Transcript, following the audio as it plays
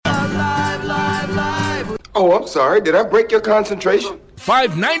Oh, I'm sorry. Did I break your concentration?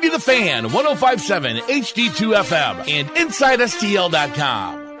 590 The Fan, 105.7 HD2 FM, and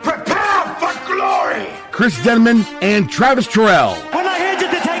InsideSTL.com. Prepare for glory! Chris Denman and Travis Terrell. We're not here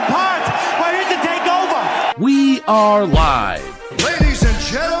just to take part. We're here to take over. We are live. Ladies and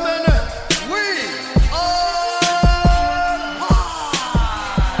gentlemen, we are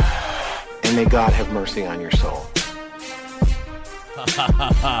live. And may God have mercy on your soul.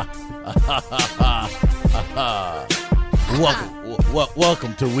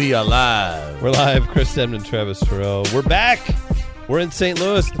 Welcome to We Are Live. We're live. Chris Denman, Travis Terrell. We're back. We're in St.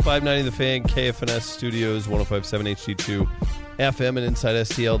 Louis, the 590 The Fan, KFNS Studios, 105.7 HD2 FM and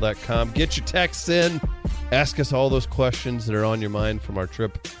InsideSTL.com. Get your texts in. Ask us all those questions that are on your mind from our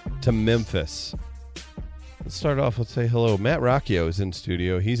trip to Memphis. Let's start off with say hello. Matt Rocchio is in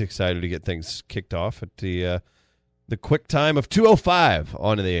studio. He's excited to get things kicked off at the quick time of 2:05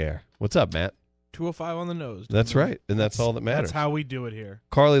 on the air. What's up, Matt? 2:05 on the nose. That's right, and that's all that matters. That's how we do it here.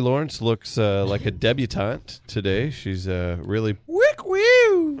 Carly Lawrence looks like a debutante today. She's really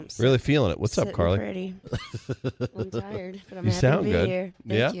really feeling it. What's up, Carly? Pretty. I'm tired, but I'm You happy sound to be good. here.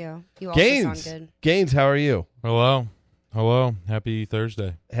 Yeah. Thank you. You also Gaines, sound good. Gaines, how are you? Hello. Happy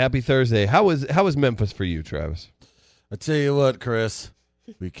Thursday. Happy Thursday. How was Memphis for you, Travis? I tell you what, Chris.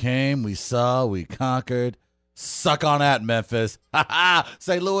 We came, we saw, we conquered. Suck on that, Memphis. Ha ha!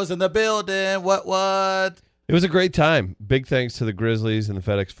 St. Louis in the building. What? It was a great time. Big thanks to the Grizzlies and the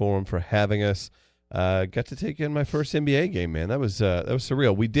FedEx Forum for having us. Got to take in my first NBA game, man. That was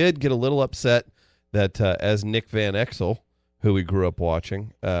surreal. We did get a little upset that as Nick Van Exel, who we grew up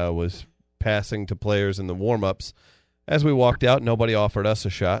watching, was passing to players in the warm-ups. As we walked out, nobody offered us a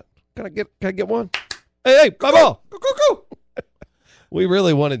shot. Can I get one? Hey, my ball! Go! We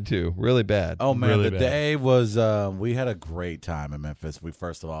really wanted to, really bad. Oh, man, Really the bad. day was, we had a great time in Memphis. We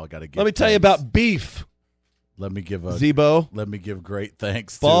first of all got to give Let me tell you thanks. about beef. Let me give Zebo, great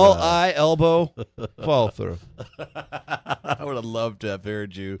thanks ball, to eye, elbow, fall through. I would have loved to have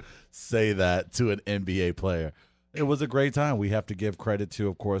heard you say that to an NBA player. It was a great time. We have to give credit to,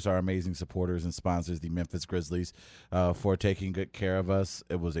 of course, our amazing supporters and sponsors, the Memphis Grizzlies, for taking good care of us.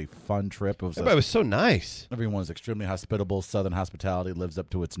 It was a fun trip. Everybody was so nice. Everyone's extremely hospitable. Southern hospitality lives up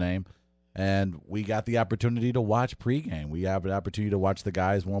to its name. And we got the opportunity to watch pregame. We have an opportunity to watch the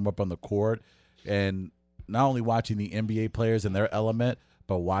guys warm up on the court, and not only watching the NBA players in their element,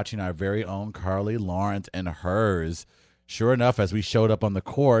 but watching our very own Carly Lawrence and hers. Sure enough, as we showed up on the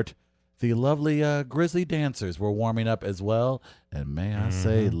court, the lovely Grizzly dancers were warming up as well. And may I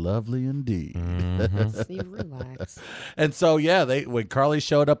say, lovely indeed. See, relax. And so, yeah, when Carly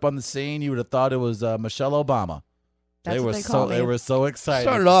showed up on the scene, you would have thought it was Michelle Obama. That's what they call me. They were so excited.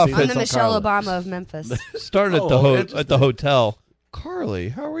 Started to off see I'm this the on Michelle Carly. Obama of Memphis. Started at interesting. the hotel. Carly,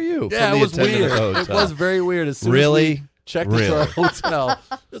 how are you? Yeah, From it the was attendant weird. at the It hotel. was very weird. As soon Really? as we checked into our hotel,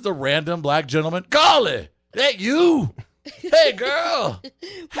 there's a random black gentleman. Carly, that you? Hey, girl.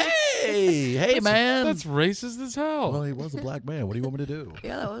 Hey, man. That's racist as hell. Well, he was a black man. What do you want me to do?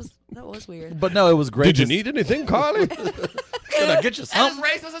 Yeah, that was weird. But no, it was great. Did you need anything, Carly? Can I get you something?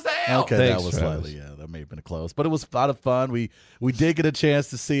 Racist as hell. Okay, Thanks, that was Travis. slightly, that may have been close. But it was a lot of fun. We did get a chance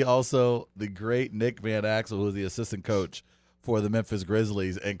to see also the great Nick Van Exel, who was the assistant coach for the Memphis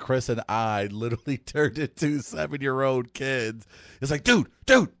Grizzlies. And Chris and I literally turned into 7-year-old kids. It's like, dude.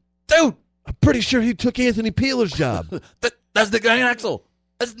 I'm pretty sure he took Anthony Peeler's job. That's Nick Van Exel.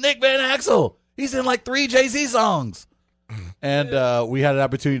 That's Nick Van Exel. He's in like 3 Jay-Z songs. And we had an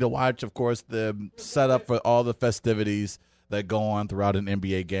opportunity to watch, of course, the setup for all the festivities that go on throughout an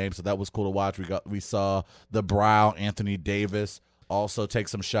NBA game. So that was cool to watch. We saw the Brow, Anthony Davis, also take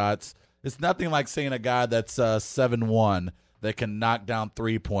some shots. It's nothing like seeing a guy that's 7'1" that can knock down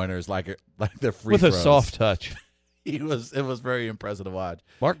 3-pointers like they're free With throws. a soft touch. It was very impressive to watch.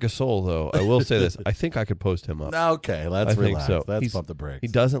 Marc Gasol, though, I will say this. I think I could post him up. Okay, let's I think relax. so. Let's He's- pump the brakes. He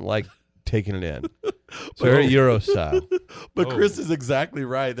doesn't like taking it in. It's very Euro style. But Chris is exactly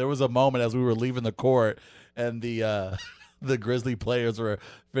right. There was a moment as we were leaving the court and the Grizzly players were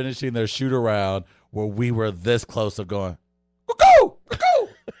finishing their shoot around where we were this close of going, go!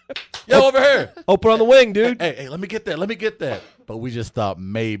 Yo, over here. Open on the wing, dude. Hey, let me get that. But we just thought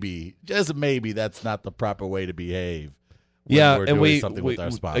maybe, just maybe, that's not the proper way to behave. When Yeah, we're and doing we something with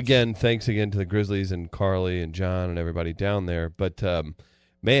our sponsors. again, thanks again to the Grizzlies and Carly and John and everybody down there. But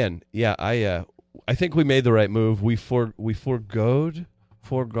man, yeah, I think we made the right move. We forgone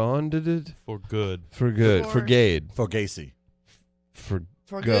For good. forgade for Gacy. For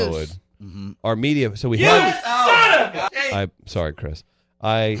good. Goose. Mm-hmm. Our media. So we sorry, Chris.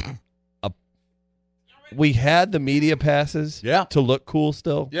 We had the media passes. Yeah. To look cool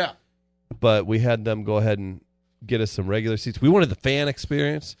still. Yeah. but we had them go ahead and get us some regular seats. We wanted the fan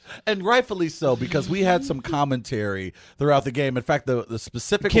experience. And rightfully so, because we had some commentary throughout the game. In fact, the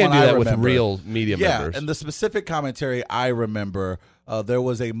specific Can't one do I that with remember, real media members. and the specific commentary I remember, there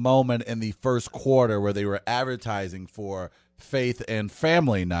was a moment in the first quarter where they were advertising for Faith and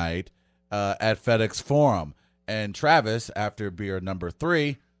Family Night at FedEx Forum. And Travis, after beer number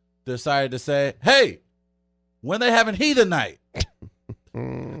 3, decided to say, hey, when they having Heathen Night?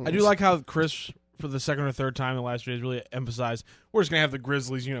 I do like how Chris, for the second or third time in the last 3 days, really emphasized we're just going to have the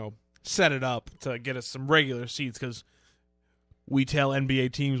Grizzlies, set it up to get us some regular seats because we tell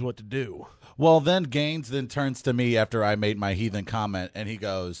NBA teams what to do. Well, then Gaines then turns to me after I made my heathen comment, and he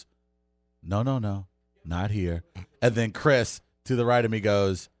goes, no, not here. And then Chris, to the right of me,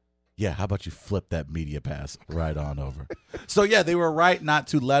 goes, yeah, how about you flip that media pass right on over? So, yeah, they were right not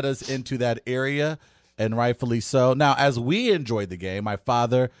to let us into that area, and rightfully so. Now, as we enjoyed the game, my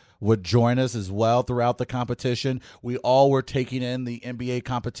father would join us as well throughout the competition. We all were taking in the NBA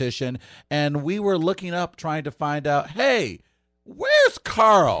competition, and we were looking up trying to find out, hey, where's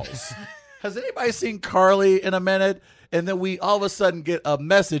Carl's? Has anybody seen Carly in a minute? And then we all of a sudden get a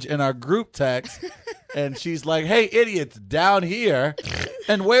message in our group text, and she's like, hey, idiots, down here.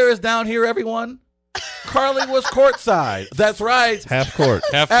 And where is down here, everyone? Carly was courtside. That's right. Half court.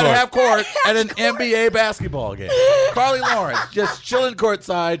 Half At court. half court at an NBA basketball game. Carly Lawrence just chilling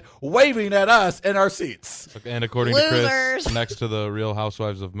courtside, waving at us in our seats. And according to Losers. Chris, next to the Real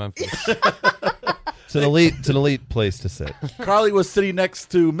Housewives of Memphis. It's an elite place to sit. Carly was sitting next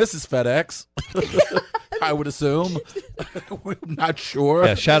to Mrs. FedEx, I would assume. We're not sure.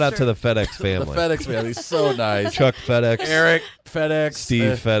 Yeah, shout out to the FedEx The family. FedEx family, so nice. Chuck FedEx. Eric FedEx.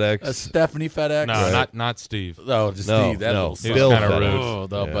 Steve FedEx. Stephanie FedEx. No, not Steve. No, just No, Steve. That no. little He son. was Bill kinda FedEx. rude. Oh,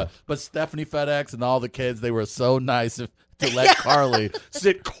 no, Yeah. but Stephanie FedEx and all the kids, they were so nice to let Carly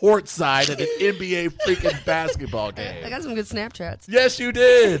sit courtside at an NBA freaking basketball I game. got some good Snapchats. Yes, you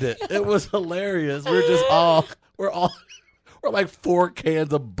did. It was hilarious. We're like 4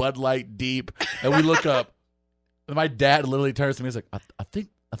 cans of Bud Light deep, and we look up, and my dad literally turns to me and is like,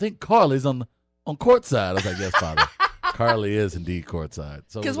 I think Carly's on courtside. I was like, yes, Father. Carly is indeed courtside.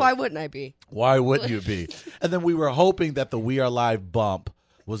 So Because why wouldn't I be? why wouldn't you be? And then we were hoping that the We Are Live bump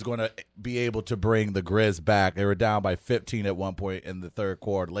was going to be able to bring the Grizz back. They were down by 15 at one point in the third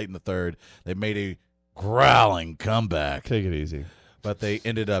quarter, late in the third. They made a growling comeback, Take it easy. but they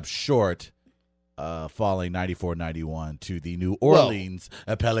ended up short, falling 94-91 to the New Orleans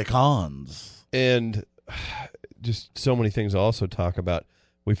Pelicans. And just so many things to also talk about.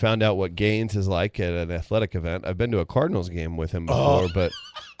 We found out what Gaines is like at an athletic event. I've been to a Cardinals game with him before, but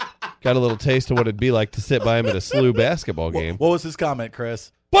got a little taste of what it'd be like to sit by him at a SLU basketball game. What was his comment,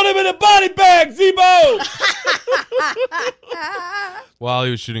 Chris? Put him in a body bag, Zebo! While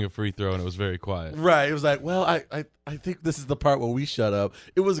he was shooting a free throw, and it was very quiet. Right. It was like, well, I think this is the part where we shut up.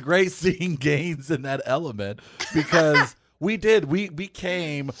 It was great seeing Gaines in that element because we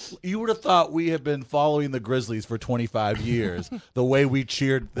came, you would have thought we had been following the Grizzlies for 25 years, the way we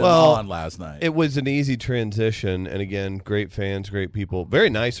cheered them on last night. It was an easy transition, and again, great fans, great people. Very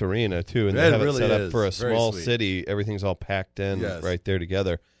nice arena, too, and It they have really it set up is. for a Very small sweet. city. Everything's all packed in Yes. right there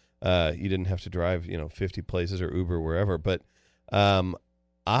together. You didn't have to drive, 50 places or Uber wherever, but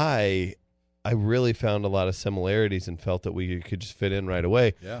I really found a lot of similarities and felt that we could just fit in right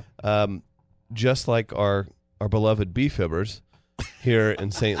away. Yeah. Just like our beloved B-Fibbers here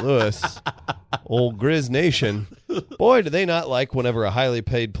in St. Louis, old Grizz Nation, boy, do they not like whenever a highly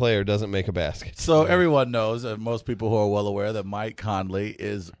paid player doesn't make a basket. So everyone knows, and most people who are well aware, that Mike Conley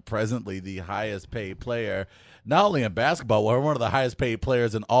is presently the highest paid player, not only in basketball, but one of the highest paid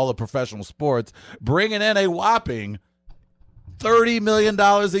players in all of professional sports, bringing in a whopping $30 million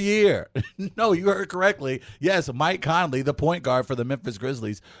a year. No, you heard correctly. Yes, Mike Conley, the point guard for the Memphis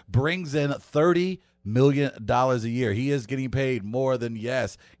Grizzlies, brings in $30 million a year. He is getting paid more than,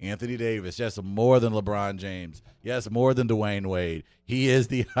 yes, Anthony Davis, yes, more than LeBron James, yes, more than Dwayne Wade. He is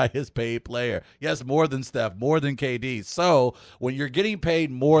the highest paid player. Yes, more than Steph, more than KD. So when you're getting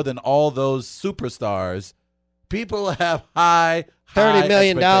paid more than all those superstars, people have high $30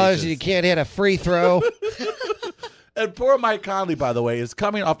 million and expectations. you can't hit a free throw. And poor Mike Conley, by the way, is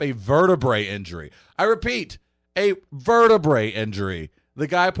coming off a vertebrae injury. I repeat, a vertebrae injury. The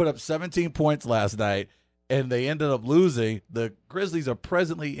guy put up 17 points last night, and they ended up losing. The Grizzlies are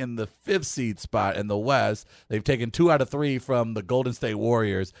presently in the 5th seed spot in the West. They've taken 2 out of 3 from the Golden State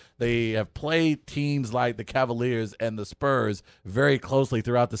Warriors. They have played teams like the Cavaliers and the Spurs very closely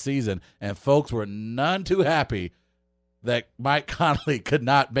throughout the season, and folks were none too happy that Mike Conley could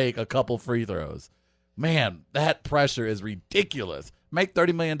not make a couple free throws. Man, that pressure is ridiculous. make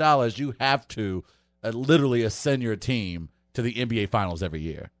 $30 million, you have to literally ascend your team to the NBA Finals every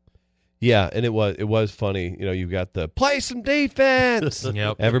year. Yeah, and it was funny. You know, you've got the play some defense.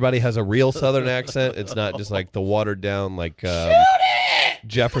 Yep. Everybody has a real Southern accent. It's not just like the watered down like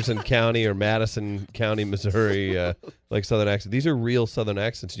Jefferson County or Madison County, Missouri, like Southern accent. These are real Southern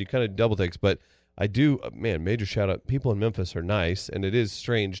accents. You kind of double takes, but I do, man, major shout out. People in Memphis are nice, and it is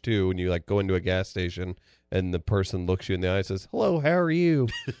strange too when you like go into a gas station and the person looks you in the eye and says, "Hello, how are you?"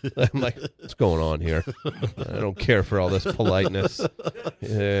 I'm like, "What's going on here? I don't care for all this politeness.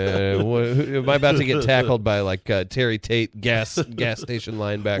 Am I about to get tackled by like Terry Tate, gas station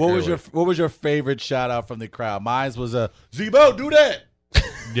linebacker?" What was your favorite shout out from the crowd? Mine was Zebo, do that.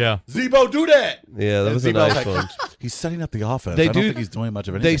 Yeah. Zebo, do that. Yeah, that was a Zebo's nice one. He's setting up the offense. They I don't do- think he's doing much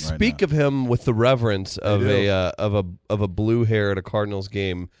of anything. They speak of him with the reverence of They a blue hair at a Cardinals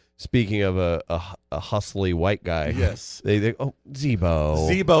game. Speaking of a hustly white guy, Yes. they Zebo.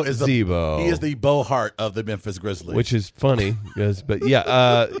 Zebo is Zebo. He is the Bo Hart of the Memphis Grizzlies. Which is funny, but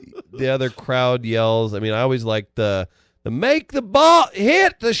yeah, the other crowd yells. I mean, I always like the make the ball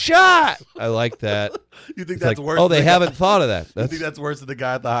hit the shot. I like that. You think It's that's like, worse? oh, than they the haven't guy- thought of that. You think that's worse than the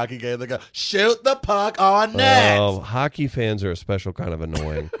guy at the hockey game? They go, shoot the puck on net. Oh, hockey fans are a special kind of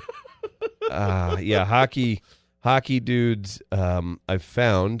annoying. Yeah, hockey dudes. I've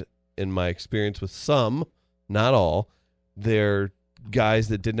found in my experience with some, not all, they're guys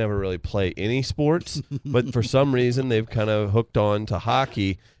that didn't ever really play any sports, but for some reason they've kind of hooked on to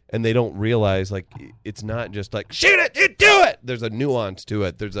hockey, and they don't realize like it's not just like shoot it, you do it. There's a nuance to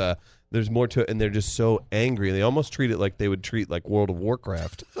it. There's more to it, and they're just so angry. They almost treat it like they would treat like World of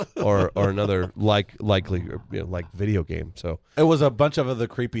Warcraft or another like video game. So It was a bunch of other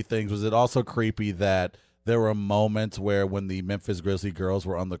creepy things. Was it also creepy that there were moments where when the Memphis Grizzly girls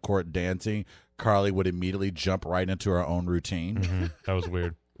were on the court dancing, Carly would immediately jump right into her own routine? Mm-hmm. That was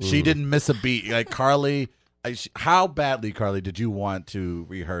weird. She didn't miss a beat. Like Carly, how badly, Carly, did you want to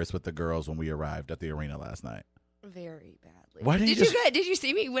rehearse with the girls when we arrived at the arena last night? Very badly. Why didn't Did you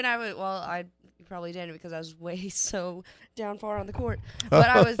see me when I was? Well, you probably didn't because I was way so down far on the court. But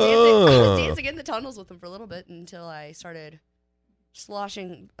I was dancing in the tunnels with them for a little bit until I started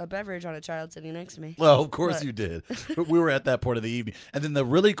sloshing a beverage on a child sitting next to me. Well, of course But- you did. We were at that point of the evening. And then the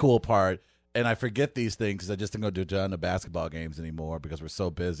really cool part, and I forget these things because I just don't go to a ton of basketball games anymore because we're so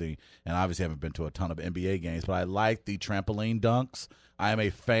busy, and obviously haven't been to a ton of NBA games, but I like the trampoline dunks. I am a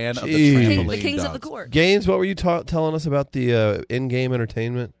fan of the trampoline The kings dunks. of the court. Gaines, what were you telling us about the in-game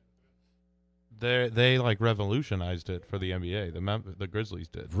entertainment? They like revolutionized it for the NBA. The Grizzlies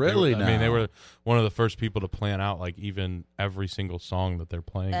did. Really? I mean, they now? were one of the first people to plan out like even every single song that they're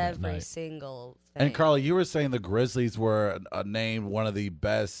playing that Every night. single thing. And Carly, you were saying the Grizzlies were named one of the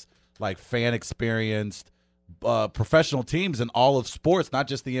best, like fan experienced professional teams in all of sports, not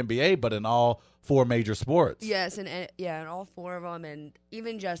just the NBA, but in all four major sports. Yes, and all four of them, and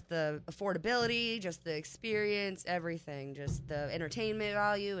even just the affordability, just the experience, everything, just the entertainment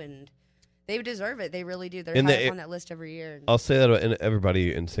value, and they deserve it. They really do. They're And high up on that list every year. I'll say that, and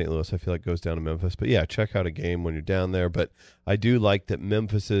everybody in St. Louis, I feel like, goes down to Memphis. But yeah, check out a game when you're down there. But I do like that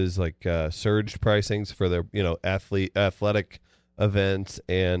Memphis's like surged pricings for their athletic events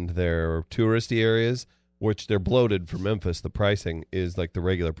and their touristy areas, which they're bloated for Memphis. The pricing is like the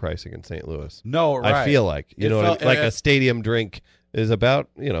regular pricing in St. Louis. No, right. I feel like It what I felt- mean? Like a stadium drink is about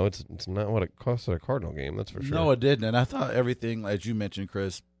it's not what it costs at a Cardinal game. That's for sure. No, it didn't. And I thought everything, as you mentioned,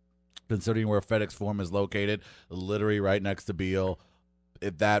 Chris, considering where FedEx Forum is located, literally right next to Beale,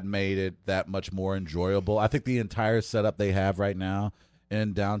 that made it that much more enjoyable. I think the entire setup they have right now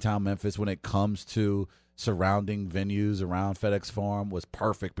in downtown Memphis when it comes to surrounding venues around FedEx Forum was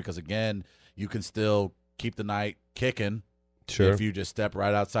perfect because, again, you can still keep the night kicking. Sure. If you just step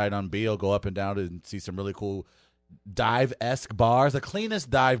right outside on Beale, go up and down and see some really cool dive-esque bars, the cleanest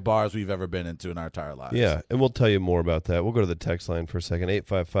dive bars we've ever been into in our entire lives. Yeah, and we'll tell you more about that. We'll go to the text line for a second,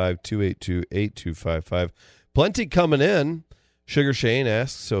 855-282-8255. Plenty coming in. Sugar Shane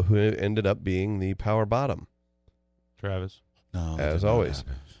asks, so who ended up being the power bottom? Travis. No, that As did not always.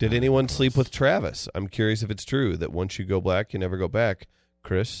 happen. Did anyone sleep with Travis? I'm curious if it's true that once you go black, you never go back.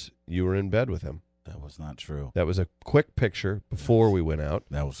 Chris, you were in bed with him. That was not true. That was a quick picture before we went out.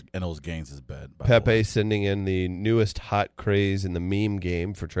 That was, and it was Gaines's bed. by the Pepe way. sending in the newest hot craze in the meme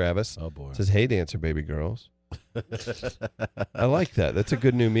game for Travis. Oh boy. Says, "Hey, dancer, baby girls." I like that. That's a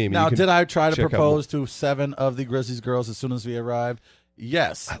good new meme. Now, You can did I try to check out propose to 7 of the Grizzlies girls as soon as we arrived?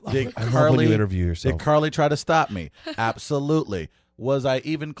 Yes. Did I love when you interview yourself. Did Carly try to stop me? Absolutely. Was I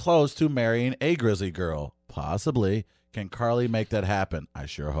even close to marrying a Grizzly girl? Possibly. Can Carly make that happen? I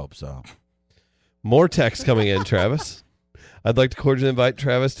sure hope so. More text coming in, Travis. I'd like to cordially invite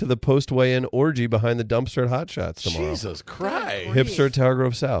Travis to the post-weigh-in orgy behind the dumpster at Hot Shots tomorrow. Jesus Christ. Hipster at Tower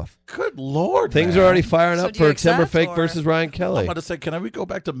Grove South. Good Lord, Things man. are already firing So up do you for Timber accept, Fake or- versus Ryan Kelly. I'm about to say, can we go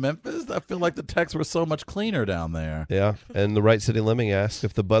back to Memphis? I feel like the texts were so much cleaner down there. Yeah, and the Right City Lemming asked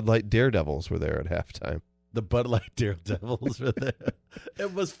if the Bud Light Daredevils were there at halftime. The Bud Light Daredevils were there.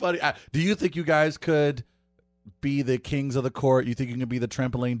 It was funny. Do you think you guys could be the kings of the court? You think you can be the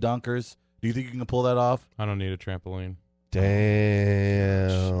trampoline dunkers? Do you think you can pull that off? I don't need a trampoline.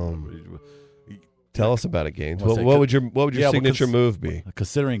 Damn. Tell us about it, Gaines. Well, What would your yeah, signature because- move be?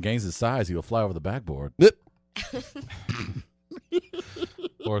 Considering Gaines' size, he'll fly over the backboard.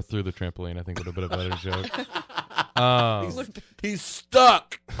 Or through the trampoline, I think would have been a better joke. He's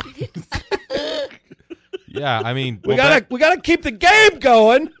stuck. Yeah, I mean, We gotta keep the game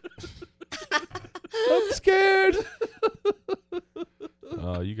going. I'm scared.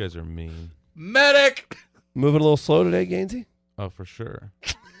 Oh, you guys are mean. Medic. Moving a little slow today, Gainesy. Oh, for sure.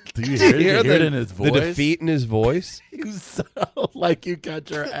 Do you hear it in his voice? The defeat in his voice. You sound like you got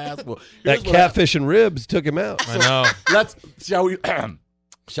your ass whooped. That Here's what catfish and ribs took him out. I know.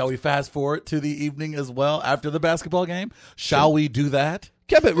 Shall we fast forward to the evening as well after the basketball game? Shall we do that?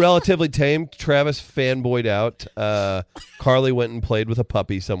 Kept it relatively tame. Travis fanboyed out. Carly went and played with a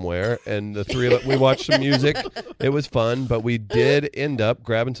puppy somewhere, and the three of us, we watched some music. It was fun, but we did end up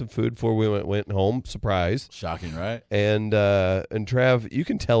grabbing some food before we went home. Surprise! Shocking, right? And Trav, you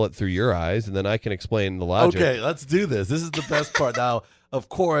can tell it through your eyes, and then I can explain the logic. Okay, let's do this. This is the best part. Now, of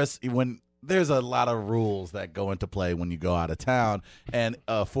course, when there's a lot of rules that go into play when you go out of town, and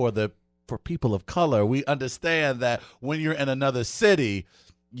for people of color, we understand that when you're in another city,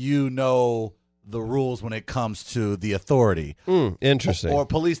 you know the rules when it comes to the authority. Interesting. Or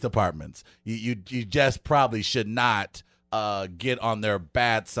police departments. You just probably should not get on their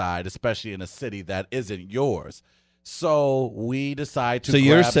bad side, especially in a city that isn't yours. So we decide to. So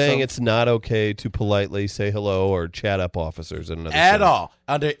you're grab saying some- it's not okay to politely say hello or chat up officers in another at city. all,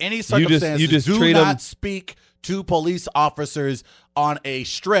 under any circumstances, you just do treat not 'em- speak to police officers on a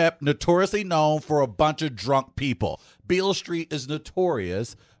strip notoriously known for a bunch of drunk people. Beale Street is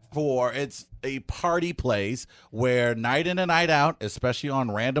notorious for it's a party place where night in and night out, especially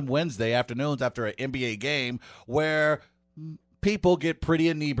on random Wednesday afternoons after an NBA game, where people get pretty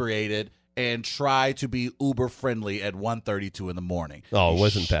inebriated and try to be uber friendly at 1:32 in the morning. Oh, it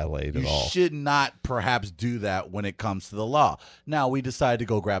wasn't that late at You all. should not perhaps do that when it comes to the law. Now, we decided to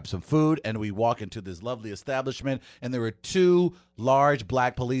go grab some food, and we walk into this lovely establishment, and there were two large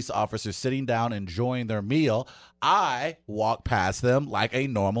black police officers sitting down enjoying their meal. I walk past them like a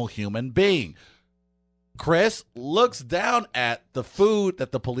normal human being. Chris looks down at the food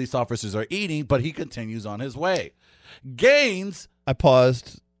that the police officers are eating, but he continues on his way. Gaines, I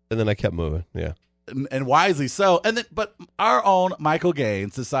paused, and then I kept moving. Yeah. and wisely so. But our own Michael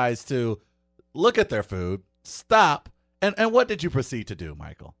Gaines decides to look at their food, stop, and what did you proceed to do,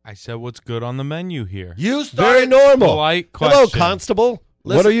 Michael? I said, "What's good on the menu here?" You Very started. normal. Polite Hello, question. constable.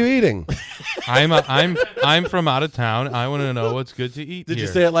 Listen- What are you eating? I'm from out of town. I want to know what's good to eat. Did you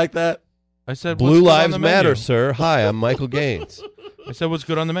here. say it like that? I said, Blue "What's good on Lives the Matter, menu?" sir. Hi, I'm Michael Gaines. I said, "What's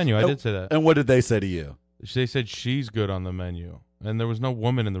good on the menu?" I did say that. And what did they say to you? They said she's good on the menu, and there was no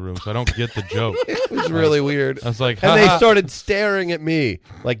woman in the room, so I don't get the joke. It was really weird. I was like, and they "Ha-ha." started staring at me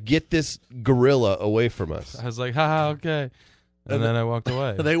like, get this gorilla away from us. I was like, haha, okay. And then I walked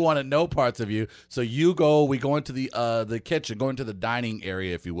away. They wanted no parts of you. So we go into the kitchen, go into the dining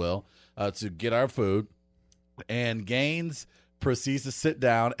area, if you will, to get our food. And Gaines proceeds to sit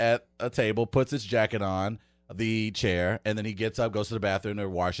down at a table, puts his jacket on the chair, and then he gets up, goes to the bathroom to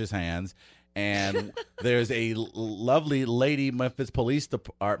wash his hands. And there's a lovely lady Memphis Police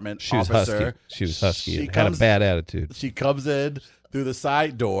Department She was officer. husky. She was husky She and had a comes- bad attitude. She comes in through the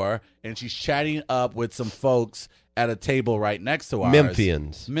side door, and she's chatting up with some folks at a table right next to ours.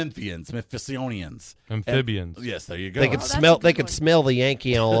 Memphians. Memphisionians. Amphibians. And- yes, there you go. They could that's smell. a good They could one. smell the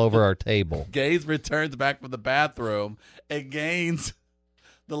Yankee all over our table. Gaines returns back from the bathroom, and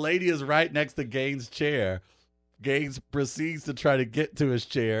the lady is right next to Gaines' chair. Gaines proceeds to try to get to his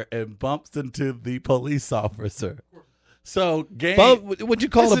chair and bumps into the police officer. So Gaines, Bump? Would you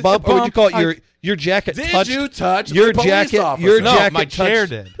call This it a is bump, a or would you call it bump. your jacket? did touched, you touch your the police jacket? officer? Your No, jacket. my chair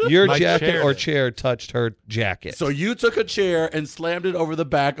touched- did. Your My jacket chair or did. chair touched her jacket. So you took a chair and slammed it over the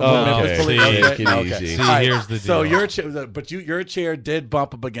back of Oh, the Memphis okay. police. See, Okay, take it okay. easy. See, All right. here's the So deal. your chair, your chair did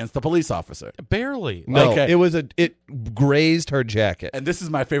bump up against the police officer. Barely. no, okay. it grazed her jacket. And this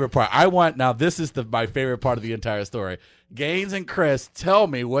is my favorite part. This is my favorite part of the entire story. Gaines and Chris, tell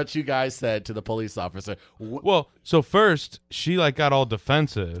me what you guys said to the police officer. Well, so first she got all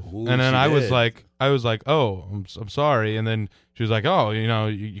defensive, Ooh, and then she I was did. like, I was like, oh, I'm sorry. And then she was like, oh,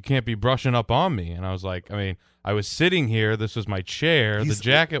 you can't be brushing up on me. And I was like, I mean, I was sitting here. This was my chair. The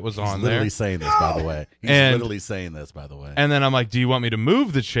jacket was on there. He's literally saying this, by the way. He's literally saying this, by the way. And then I'm like, do you want me to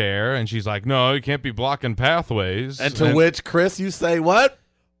move the chair? And she's like, no, you can't be blocking pathways. And to which, Chris, you say what?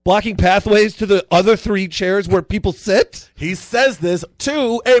 Blocking pathways to the other 3 chairs where people sit? He says this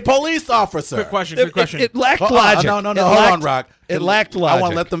to a police officer. Quick question. It lacked logic. No. Hold on, Rock. It lacked logic. I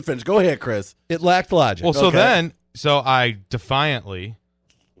want to let them finish. Go ahead, Chris. It lacked logic. Well, so I defiantly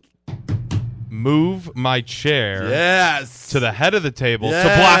move my chair to the head of the table to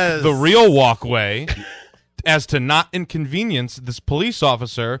block the real walkway as to not inconvenience this police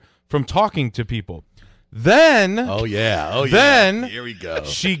officer from talking to people. Then, then here we go.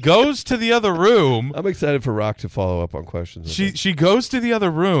 She goes to the other room. I'm excited for Rock to follow up on questions. She goes to the other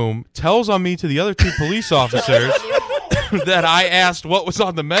room, tells on me to the other 2 police officers that I asked what was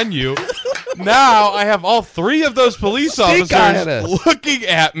on the menu. Now I have all 3 of those police officers looking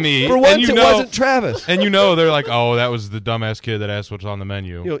at me. For once, it wasn't Travis. And they're like, oh, that was the dumbass kid that asked what's on the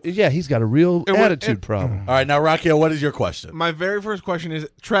menu. He's got a real attitude problem. All right, now, Raquel, what is your question? My very first question is,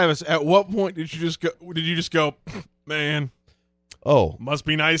 Travis, at what point did you just go, man, oh, must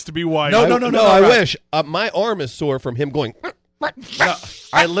be nice to be white? No, I wish. My arm is sore from him going... No,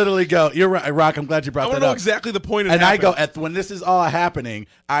 I literally go, you're right, Rock, I'm glad you brought that up. I want to know exactly the point of And happening. I go, when this is all happening,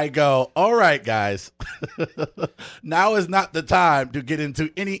 I go, all right, guys, now is not the time to get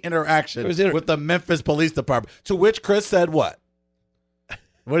into any interaction with the Memphis Police Department. To which Chris said what?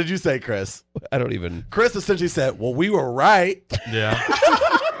 What did you say, Chris? I don't even. Chris essentially said, well, we were right. Yeah.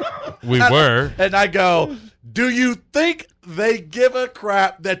 We were. And I go, do you think they give a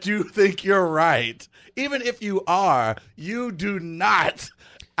crap that you think you're right? Even if you are, you do not.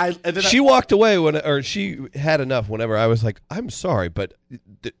 She walked away she had enough whenever I was like, I'm sorry, but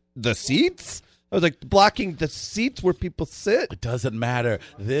the seats? I was like, blocking the seats where people sit? It doesn't matter.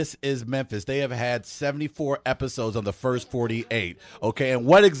 This is Memphis. They have had 74 episodes on the first 48. Okay, and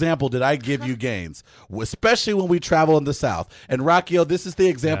what example did I give you, Gaines? Especially when we travel in the South. And Raquel, this is the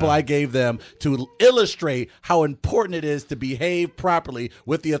example I gave them to illustrate how important it is to behave properly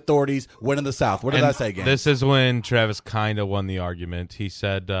with the authorities when in the South. What did I say, Gaines? This is when Travis kind of won the argument. He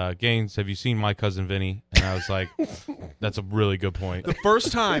said, Gaines, have you seen My Cousin Vinny? And I was like, that's a really good point. The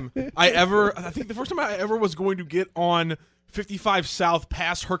first time the first time I ever was going to get on 55 South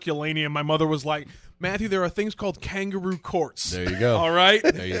past Herculaneum, my mother was like, Matthew, there are things called kangaroo courts. There you go. All right?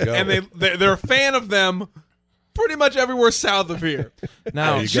 There you go. And they're a fan of them pretty much everywhere south of here.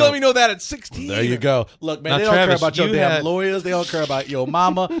 Now, she let me know that at 16. There you go. Look, man, now, they don't Travis, care about your damn lawyers. They don't care about your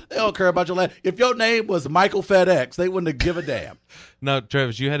mama. They don't care about your land. If your name was Michael FedEx, they wouldn't have give a damn. Now,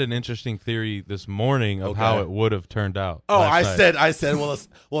 Travis, you had an interesting theory this morning of how it would have turned out. Oh, I said,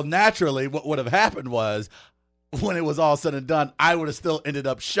 well, naturally, what would have happened was when it was all said and done, I would have still ended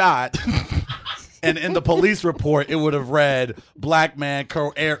up shot. And in the police report, it would have read, black man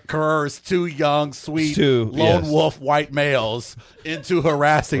coerced 2 young, sweet, lone wolf white males into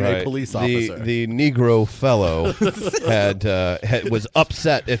harassing a police officer. The Negro fellow was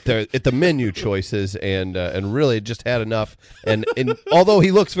upset at the menu choices and really just had enough. And although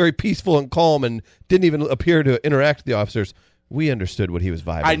he looks very peaceful and calm and didn't even appear to interact with the officers, we understood what he was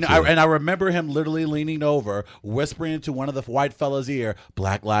vibing to. And I remember him literally leaning over, whispering into one of the white fella's ear,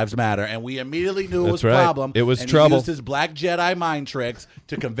 Black Lives Matter. And we immediately knew it was a problem. It was and trouble. He used his black Jedi mind tricks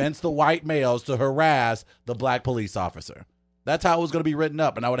to convince the white males to harass the black police officer. That's how it was going to be written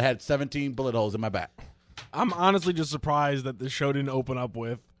up, and I would have had 17 bullet holes in my back. I'm honestly just surprised that the show didn't open up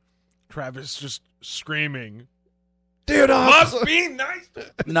with Travis just screaming, dude, must be nice.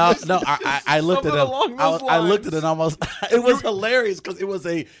 No, I looked at him. I looked at it almost. It was hilarious because it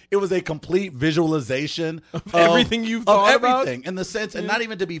was a complete visualization of everything you've thought about, in the sense, and not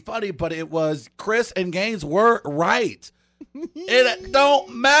even to be funny, but it was Chris and Gaines were right. It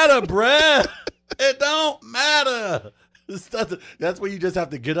don't matter, bruh. It don't matter. That's where you just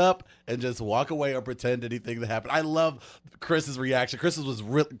have to get up and just walk away or pretend anything that happened. I love Chris's reaction. Chris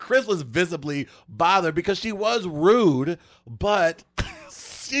was visibly bothered because she was rude, but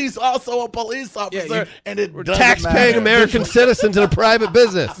she's also a police officer, and it doesn't tax-paying American citizens in a private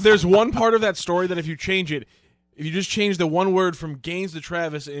business. There's one part of that story that if you just change the one word from Gaines to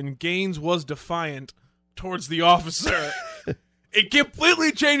Travis, and Gaines was defiant towards the officer. It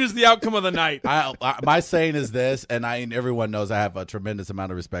completely changes the outcome of the night. My saying is this, and everyone knows I have a tremendous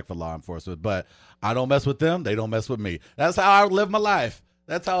amount of respect for law enforcement, but I don't mess with them. They don't mess with me. That's how I live my life.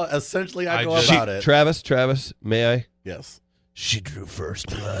 That's how essentially I go about it. Travis, may I? Yes. She drew first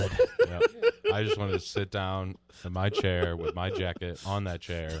blood. Yep. I just wanted to sit down in my chair with my jacket on that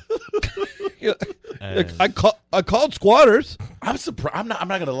chair. And I called squatters. I'm surprised. I'm not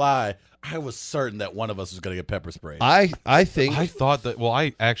gonna lie. I was certain that one of us was gonna get pepper sprayed. I think I thought that. Well,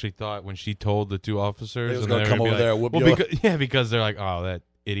 I actually thought when she told the two officers, They was and gonna they were come gonna over be there like, and whoop you. because they're like, oh, that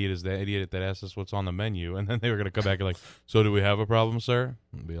idiot is that idiot that asked us what's on the menu, and then they were gonna come back and like, so do we have a problem, sir?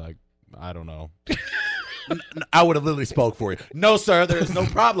 And be like, I don't know. I would have literally spoke for you. No, sir, there is no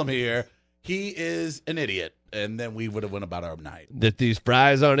problem here. He is an idiot. And then we would have went about our night. that these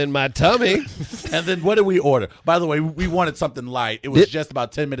fries aren't in my tummy. And then what did we order? By the way, we wanted something light. It was just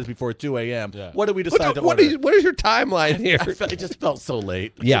about 10 minutes before 2 a.m. Yeah. What did we decide to order? What is your timeline here? It just felt so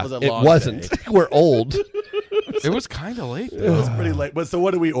late. Yeah, it, was a it long wasn't. day. We're old. It was kind of late. It was pretty late. But so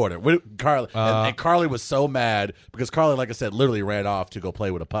what did we order? Carly and Carly was so mad because Carly, like I said, literally ran off to go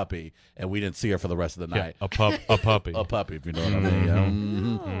play with a puppy, and we didn't see her for the rest of the night. A puppy. A puppy, if you know what I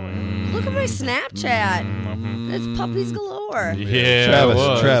mean. Look at my Snapchat. It's puppies galore. Yeah, Travis, it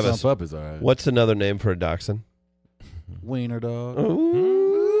was. Travis. Some puppies, all right. What's another name for a dachshund? Wiener dog.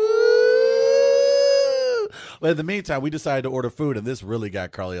 Well, in the meantime, we decided to order food, and this really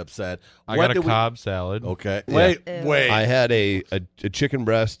got Carly upset. I got a Cobb salad. Okay. Yeah. Wait. I had a chicken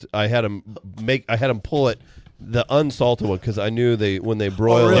breast. I had him pull it, the unsalted one, because I knew when they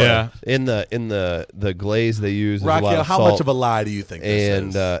broil really? it Yeah. in the glaze they use. There's a lot Raquel, of how salt. much of a lie do you think this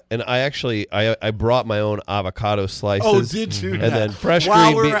is? And I actually I brought my own avocado slices. Oh, did you? And then fresh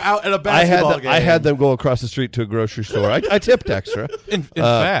While green we were bean. out at a basketball game. I had them go across the street to a grocery store. I tipped extra. In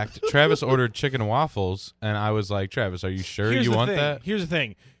fact, Travis ordered chicken and waffles, and I was like, Travis, are you sure Here's you the want thing. that? Here's the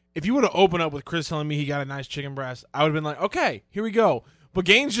thing. If you would have opened up with Chris telling me he got a nice chicken breast, I would have been like, okay, here we go. But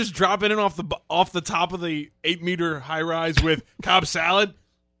Gaines just dropping in off the top of the 8-meter high rise with Cobb salad.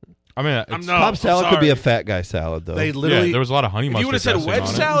 I mean, I'm it's, not. Cobb salad sorry. could be a fat guy salad, though. They yeah, literally. there was a lot of honey If mustard you would have said dressing wedge on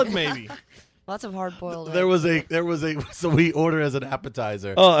it. salad, maybe. Lots of hard boiled. there was a. So we ordered as an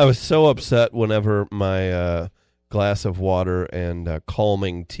appetizer. Oh, I was so upset whenever my glass of water and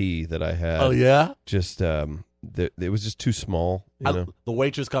calming tea that I had. Oh yeah. Just it was just too small. You know? The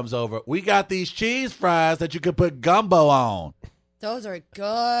waitress comes over. We got these cheese fries that you could put gumbo on. Those are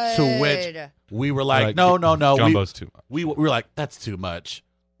good. To which we were like, Like, no. Gumbo's too much. We were like, that's too much.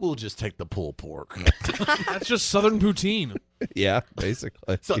 We'll just take the pulled pork. That's just Southern poutine. Yeah,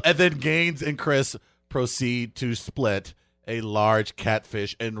 basically. So and then Gaines and Chris proceed to split a large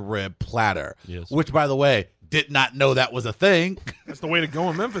catfish and rib platter. Yes. Which, by the way, did not know that was a thing. That's the way to go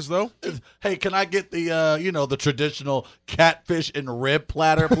in Memphis, though. Hey, can I get the the traditional catfish and rib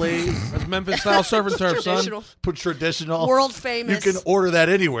platter, please? That's Memphis style surf and turf, son. Traditional. Put traditional. World famous. You can order that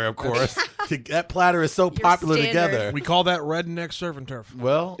anywhere, of course. That platter is so popular standard. together. We call that redneck surf and turf.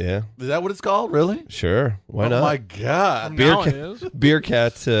 Well, Yeah. is that what it's called? Really? Sure. Why Oh not? my God! Now it is. Beer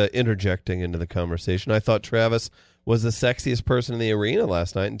Cat interjecting into the conversation. I thought Travis was the sexiest person in the arena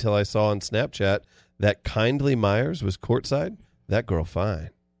last night until I saw on Snapchat that Kindly Myers was courtside. That girl fine.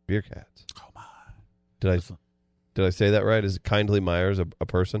 Beer Cats. Oh my! Did I say that right? Is Kindly Myers a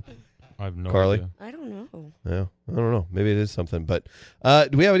person? I have no Carly? idea. I don't know. Yeah, I don't know. Maybe it is something. But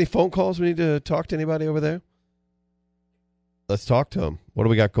do we have any phone calls? We need to talk to anybody over there. Let's talk to him. What do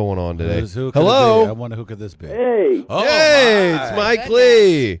we got going on today? Who could it Hello. be? I wonder who could this be? Hey, Oh, Hey, my. it's Mike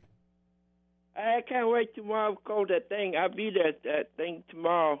Lee. I can't wait tomorrow to call that thing. I'll be there at that thing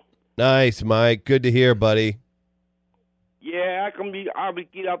tomorrow. Nice, Mike. Good to hear, buddy. Yeah, I'll be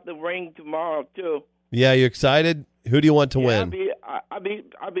get out the ring tomorrow too. Yeah, you excited? Who do you want to Yeah, win? I'll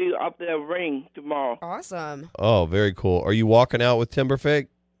be up there ring tomorrow. Awesome. Oh, very cool. Are you walking out with Timberfake?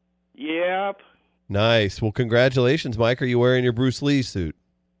 Yep. Nice. Well, congratulations, Mike. Are you wearing your Bruce Lee suit?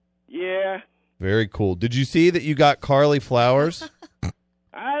 Yeah. Very cool. Did you see that you got Carly flowers?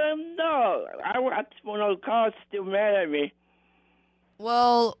 I don't know. I just want those cars still mad at me.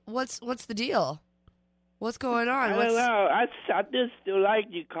 Well, what's the deal? What's going on? I don't know. I just still like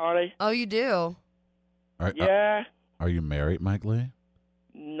you, Carly. Oh, you do? Yeah. Are you married, Mike Lee?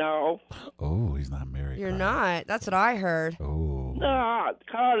 No. Oh, he's not married. You're Carly. not. That's what I heard. Oh. No,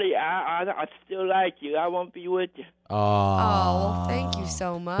 Carly, I still like you. I won't be with you. Oh, well, thank you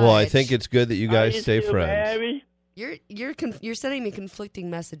so much. Well, I think it's good that you Are guys you stay still friends. married? You're sending me conflicting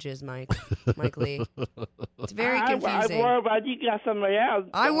messages, Mike Lee. It's very I confusing. worry about you got somebody else.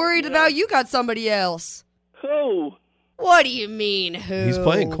 I worried about you got somebody else. Who? What do you mean, who? He's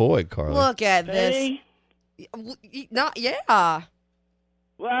playing coy, Carly. Look at this. Hey? Not, yeah.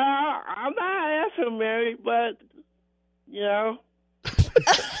 Well, I'm not asking married, but you know.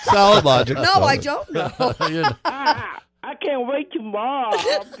 Solid logic. No, I don't know. I can't wait tomorrow.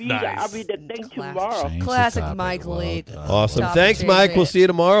 I'll be the thing tomorrow. Classic Mike Lee. Awesome. Thanks, Mike. We'll see you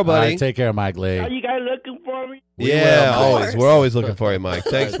tomorrow, buddy. All right, take care, Mike Lee. Are you guys looking for me? Yeah, always. We're always looking for you, Mike.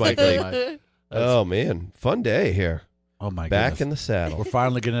 Thanks, Mike Lee. Oh, man. Fun day here. Oh, my Back goodness. in the saddle. We're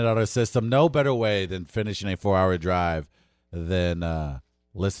finally getting it out of our system. No better way than finishing a 4-hour drive than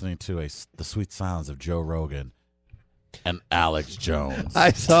listening to the sweet sounds of Joe Rogan and Alex Jones.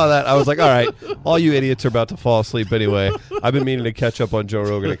 I saw that. I was like, all right, all you idiots are about to fall asleep anyway. I've been meaning to catch up on Joe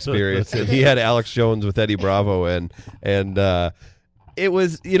Rogan Experience. And he had Alex Jones with Eddie Bravo and it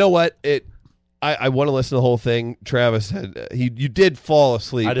was, you know what? I want to listen to the whole thing. Travis had you did fall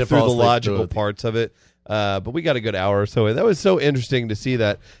asleep through the logical parts of it. But we got a good hour or so. That was so interesting to see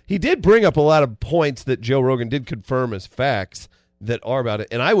that. He did bring up a lot of points that Joe Rogan did confirm as facts that are about it.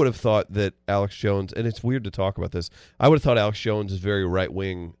 And I would have thought that Alex Jones, and it's weird to talk about this, I would have thought Alex Jones is very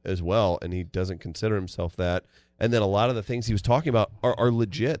right-wing as well, and he doesn't consider himself that. And then a lot of the things he was talking about are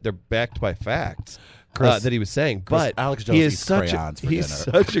legit. They're backed by facts. That he was saying, but Alex Jones he is eats such crayons for he's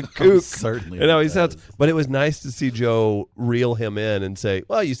dinner. such a kook. Certainly, you know he sounds. But it was nice to see Joe reel him in and say,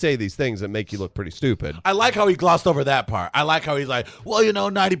 "Well, you say these things that make you look pretty stupid." I like how he glossed over that part. I like how he's like, well,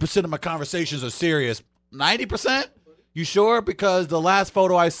 90% of my conversations are serious. 90%? You sure? Because the last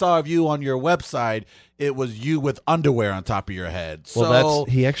photo I saw of you on your website, it was you with underwear on top of your head. Well,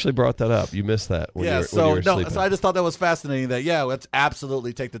 he actually brought that up. You missed that when you were sleeping. So I just thought that was fascinating that, let's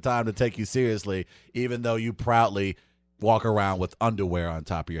absolutely take the time to take you seriously, even though you proudly walk around with underwear on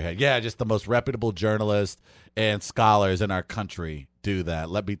top of your head. Yeah, just the most reputable journalists and scholars in our country do that.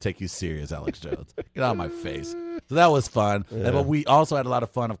 Let me take you serious, Alex Jones. Get out of my face. So that was fun. Yeah. But we also had a lot of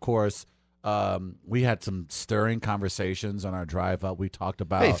fun, of course. We had some stirring conversations on our drive up. We talked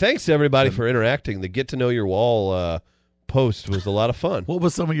about. Hey, thanks to everybody for interacting. The Get to Know Your Wall post was a lot of fun. What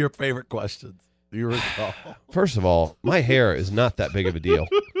was some of your favorite questions? Do you recall? First of all, my hair is not that big of a deal.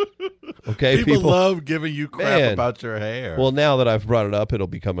 Okay, people love giving you crap about your hair. Well, now that I've brought it up, it'll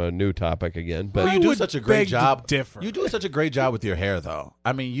become a new topic again. But you do such a great job. You do such a great job with your hair, though.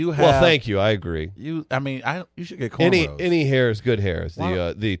 I mean, you have. Well, thank you. I agree. You should get cornrows. Any hair is good hair. Is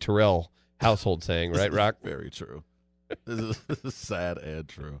the Terrell household saying, right, Rock? Very true. This is sad and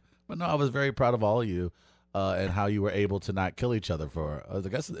true. But no, I was very proud of all of you and how you were able to not kill each other for, I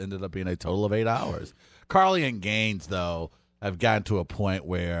guess it ended up being a total of 8 hours. Carly and Gaines, though, have gotten to a point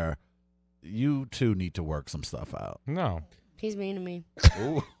where you two need to work some stuff out. No. He's mean to me.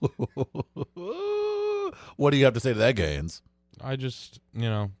 What do you have to say to that, Gaines? I just,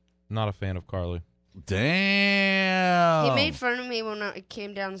 not a fan of Carly. Damn. He made fun of me when I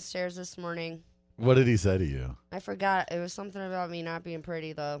came downstairs this morning. What did he say to you? I forgot. It was something about me not being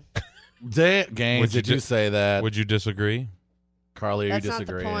pretty, though. Damn, Gaines, did you say that? Would you disagree? Carly, are That's you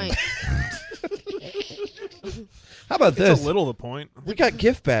disagreeing? not the point. How about this? It's a little the point. We got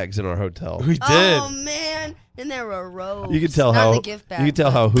gift bags in our hotel. We did. Oh man, and there were rows. You can tell Not how the gift bag, you can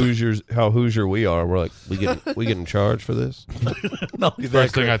tell but- how Hoosier we are. We're like we getting charged for this. No,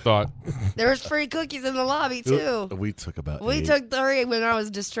 First thing I thought. There was free cookies in the lobby too. We took about We 8. took 3 when I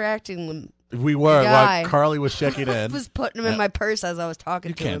was distracting them. We were Guy. while Carly was checking I in. was putting them in my purse as I was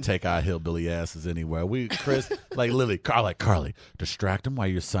talking You to him. can't take our hillbilly asses anywhere. Chris, like Lily, Carly, distract him while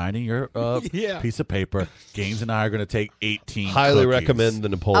you're signing your piece of paper. Gaines and I are going to take 18 Highly cookies. recommend the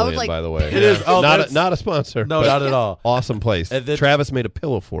Napoleon, by the way. It is. Oh, not a sponsor. No, but not at all. Awesome place. And then- Travis made a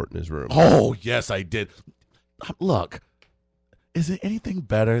pillow fort in his room. Oh, yes, I did. Look, is it anything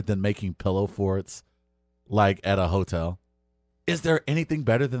better than making pillow forts like at a hotel? Is there anything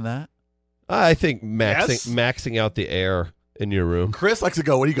better than that? I think maxing out the air in your room. Chris likes to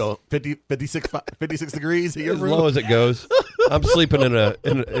go, what do you go, 56 degrees in your As room? low as it goes. I'm sleeping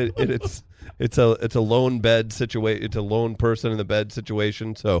it's a lone bed situation. It's a lone person in the bed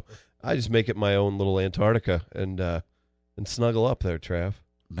situation. So I just make it my own little Antarctica and snuggle up there, Trav.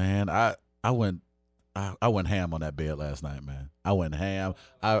 Man, I went ham on that bed last night, man. I went ham.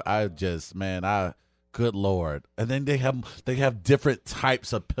 Good Lord. And then they have different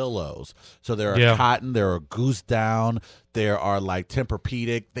types of pillows. So there are cotton, there are goose down, there are like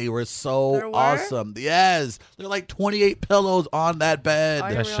Tempur-Pedic. They were so awesome. Yes. There are like 28 pillows on that bed.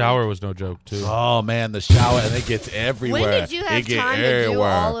 That shower was no joke, too. Oh, man, the shower, and it gets everywhere. When did you have time to do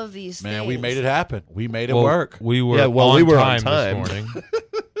all of these Man, things? we made it happen. We made it work. We were on time this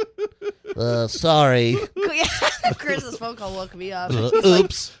morning. Sorry. Chris's phone call woke me up.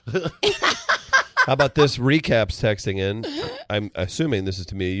 Oops. How about this? Recaps texting in. I'm assuming this is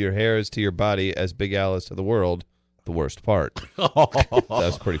to me. Your hair is to your body as Big Al is to the world. The worst part.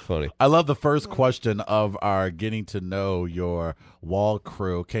 That's pretty funny. I love the first question of our getting to know your wall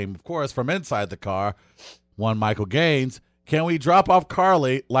crew came, of course, from inside the car. One Michael Gaines, can we drop off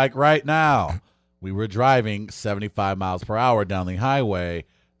Carly like right now? We were driving 75 miles per hour down the highway.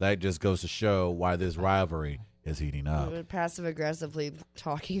 That just goes to show why this rivalry is heating up. Passive aggressively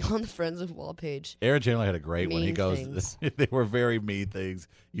talking on the Friends of Wall page. Aaron generally had a great one. He Mean goes, things. they were very mean things.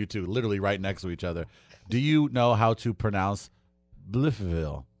 You two, literally right next to each other. Do you know how to pronounce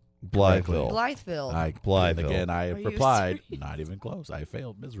Blytheville? Blytheville. Blytheville. Blytheville. And again, I Are you replied, not even close. I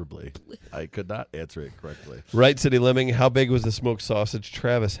failed miserably. I could not answer it correctly. Right City Lemming, how big was the smoked sausage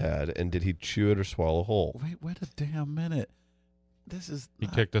Travis had, and did he chew it or swallow whole? Wait a damn minute. This is He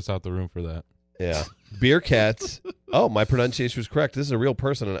kicked us out the room for that. Yeah. Beer Cats. Oh, my pronunciation was correct. This is a real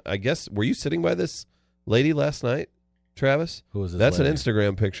person. And I guess, were you sitting by this lady last night, Travis? Who was this That's lady? an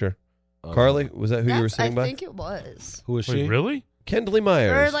Instagram picture. Carly, was that who you were sitting by? I think it was. Who was Wait, she? really? Kendley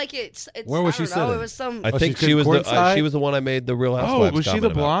Myers. Or like it's Where was I she don't know, sitting? It was some. I think she she was courtside? she was the one I made the Real Housewives Oh, was she comment the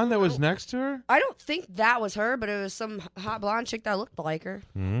about. blonde that was next to her? I don't think that was her, but it was some hot blonde chick that looked like her.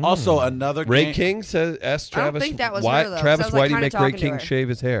 Also, another Ray game- King says, asked I don't Travis, think that was why, her, though, 'cause Travis, I was, why like, do you kinda make Ray talking to King her. shave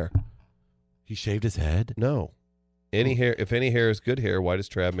his hair? He shaved his head? No. Any hair, if any hair is good hair, why does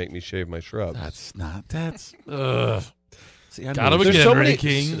Trav make me shave my shrubs? That's ugh. See, I Got him knew- again, There's so Ray many,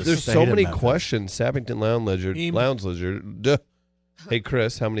 King. there's so many questions. Sappington Lounge Lizard. Duh. Hey,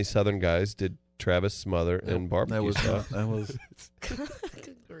 Chris, how many Southern guys did Travis smother in barbecue That was sauce?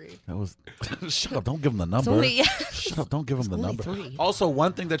 Good grief. that was. Shut up! Don't give him the number. only- Shut up! Don't give him the only number. 3. Also,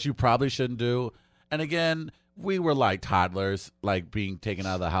 one thing that you probably shouldn't do, and again, we were like toddlers, like being taken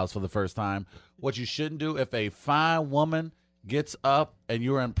out of the house for the first time. What you shouldn't do if a fine woman gets up and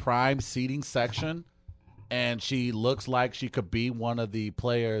you're in prime seating section, and she looks like she could be one of the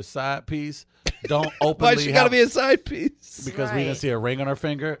players' side piece. Don't openly. Why she got to be a side piece? Because we didn't Right. see a ring on her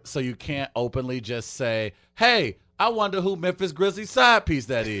finger, so you can't openly just say, "Hey, I wonder who Memphis Grizzlies side piece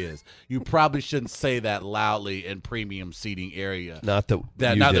that is." You probably shouldn't say that loudly in premium seating area. Not that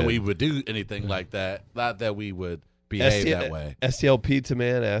you Not did. that we would do anything like that. Not that we would behave that way. STL Pizza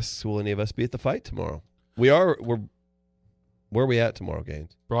Man asks, will any of us be at the fight tomorrow? We're where are we at tomorrow,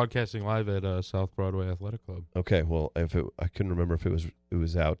 Gaines? Broadcasting live at South Broadway Athletic Club. Okay, well, I couldn't remember if it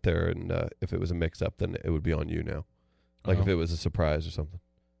was out there, and if it was a mix up, then it would be on you now. Like if it was a surprise or something.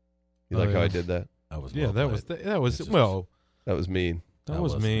 You like how I did that? That was Yeah, well that played. was It's just- well, That was mean. that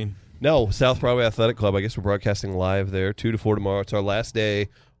was was mean. No, South Broadway Athletic Club. I guess we're broadcasting live there, 2 to 4 tomorrow. It's our last day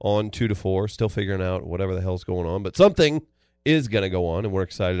on 2 to 4. Still figuring out whatever the hell's going on, but something is going to go on, and we're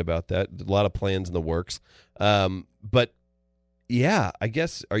excited about that. A lot of plans in the works. But yeah, I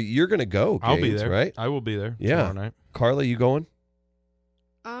guess you're going to go. I'll be Gaines, there. right? I will be there. Yeah. Tomorrow night. Carla, you going?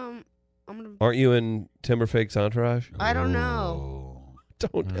 I'm gonna. Aren't you in Timberfake's entourage? I don't know.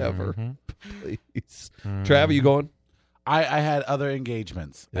 Don't ever, Mhm. please. Trav, are you going? I had other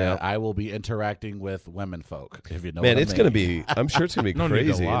engagements. Yeah. And I will be interacting with women folk, if you know Man, what I it's going to mean. be. I'm sure it's going to be No need to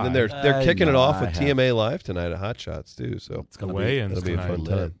crazy. And then lie. they're I kicking it know, off I with have- TMA Live tonight at Hot Shots too. So It's gonna The be, weigh-ins it'll be a tonight. fun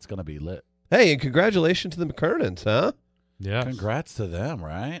lit. time. It's gonna be lit. Hey, and congratulations to the McKernans, huh? Yeah. Congrats to them,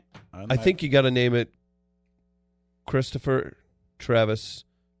 right? I think you got to name it Christopher, Travis,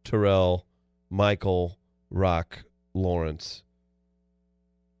 Terrell, Michael, Rock, Lawrence,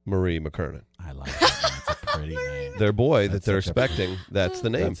 Marie McKernan. I like that. That's a pretty name. Their boy that That's they're such a- expecting. That's the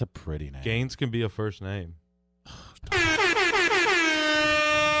name. That's a pretty name. Gaines can be a first name.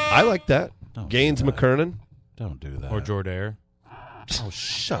 I like that. Don't Gaines do that. McKernan. Don't do that. Or Jordair. Oh,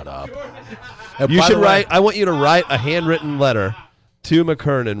 shut up. You should write. I want you to write a handwritten letter to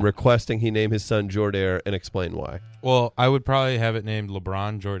McKernan requesting he name his son Jordair and explain why. Well, I would probably have it named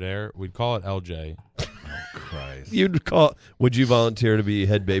LeBron Jordair. We'd call it LJ. Christ. You'd call. Would you volunteer to be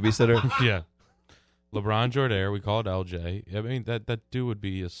head babysitter? Yeah. LeBron Jordair, we call it LJ. I mean, that dude would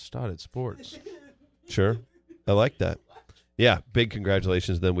be a stud at sports. Sure, I like that. Yeah, big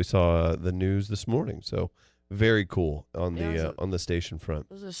congratulations. Then we saw the news this morning, so very cool on Yeah, it was the on the station front.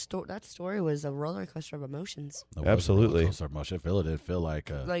 It was that story was a roller coaster of emotions. It was Absolutely. a roller coaster of emotion. It did feel like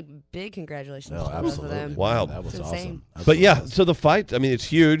a. Like big congratulations No, to both of absolutely. them. Wild. That was It's awesome. insane. But yeah, so the fight, I mean, it's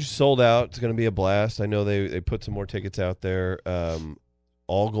huge, sold out. It's going to be a blast. I know they put some more tickets out there,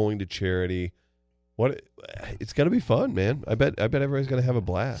 all going to charity. It's going to be fun, man. I bet everybody's going to have a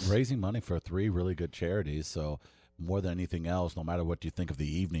blast. Raising money for 3 really good charities. So more than anything else, no matter what you think of the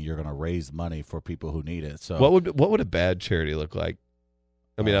evening, you're going to raise money for people who need it. So What would a bad charity look like?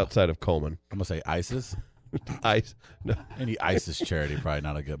 I mean, outside of Coleman, I'm going to say ISIS. No. Any ISIS charity, probably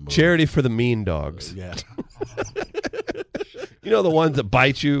not a good move. Charity for the mean dogs. Yeah. You know, the ones that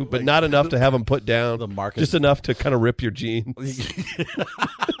bite you, but not enough to have them put down. The Marcus- Just enough to kind of rip your jeans.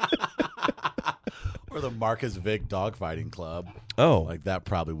 Or the Marcus Vick Dogfighting Club. Oh. Like, that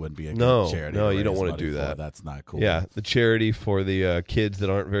probably wouldn't be a good charity. No, to you don't raise want to money do for. that. That's not cool. Yeah, the charity for the kids that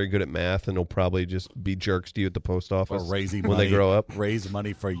aren't very good at math and will probably just be jerks to you at the post Or office raising when money, they grow up. Raise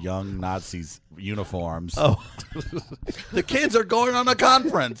money for young Nazis' uniforms. Oh. The kids are going on a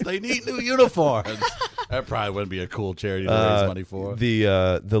conference. They need new uniforms. That probably wouldn't be a cool charity to raise money for. The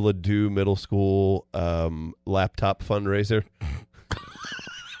Ladue Middle School laptop fundraiser.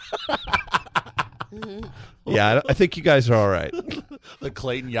 Yeah, I think you guys are all right. The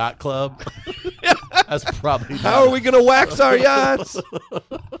Clayton Yacht Club. That's probably. How are we going to wax our yachts?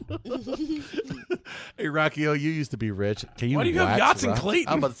 Hey, Rocky O, you used to be rich. Can you? Why do you have wax yachts in rock?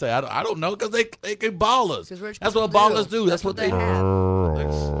 Clayton? I'm about to say I don't know because they can ballers. rich That's people what ballers do. That's what they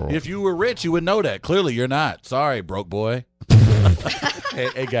have. If you were rich, you would know that. Clearly, you're not. Sorry, broke boy.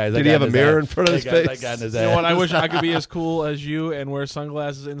 Hey guys, did he have a mirror in front of his face? That guy in his You know ass. what? I wish I could be as cool as you and wear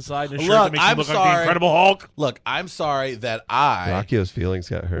sunglasses inside and a shirt Look, that makes I'm you look like sorry. the Incredible Hulk. Look, I'm sorry that I Rocchio's feelings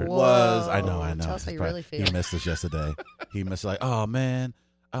got hurt. was. I know. Tell us how you really feel. He missed us yesterday. He missed like, oh man,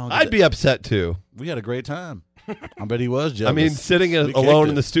 I don't get I'd it. be upset too. We had a great time. I bet he was jealous. I mean, sitting We alone kicked in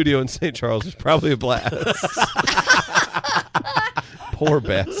it. the studio in St. Charles is probably a blast. Poor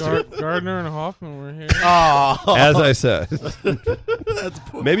bastard. Gardner and Hoffman were here. Oh, As I said,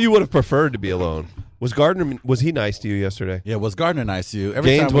 maybe you would have preferred to be alone. Was he nice to you yesterday? yeah. Was Gardner nice to you?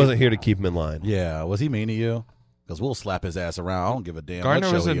 Every Gaines time we- wasn't here to keep him in line. Yeah, was he mean to you? Because we'll slap his ass around. I don't give a damn. Gardner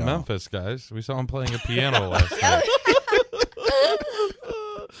what was show in he on. Memphis, guys. We saw him playing a piano last night.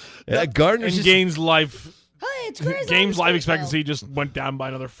 Yeah, Gardner's And just, Gaines' life. Hey, it's crazy. Games' life expectancy just went down by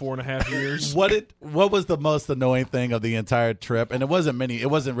another 4.5 years. What was the most annoying thing of the entire trip? And it wasn't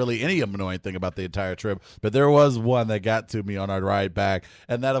really any annoying thing about the entire trip, but there was one that got to me on our ride back,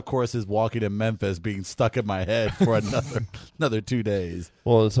 and that of course is walking in Memphis being stuck in my head for another 2 days.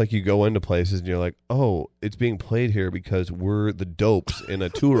 well, it's like you go into places and you're like, oh, it's being played here because we're the dopes in a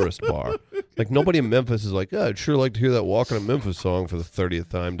tourist bar. Like, nobody in Memphis is like, yeah, I'd sure like to hear that Walking in Memphis song for the 30th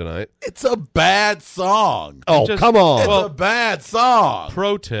time tonight. It's a bad song. Oh, Just- come on. It's a bad song.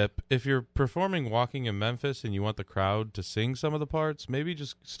 Pro tip, if you're performing Walking in Memphis and you want the crowd to sing some of the parts, maybe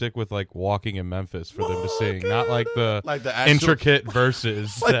just stick with like Walking in Memphis for them to sing, not like the actual- intricate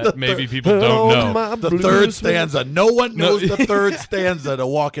verses Like that the maybe third- people don't know. my The blues third man. stanza. No one No. knows the third stanza to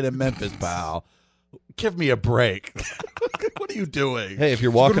Walking in Memphis, pal. Give me a break. What are you doing? Hey, if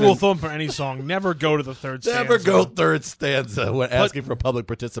you're Good walking rule in, of thumb for any song: never go to the third stanza. Never go third stanza when asking for public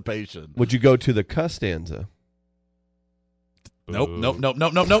participation. would you go to the Costanza? Nope.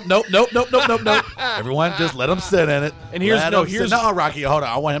 Everyone, just let him sit in it. And here's- Let no, him sit- here's- no, Rocky. Hold on.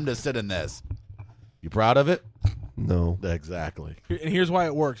 I want him to sit in this. You proud of it? No. Exactly. And here's why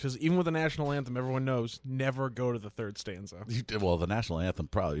it works: because even with the national anthem, everyone knows never go to the third stanza. Well, the national anthem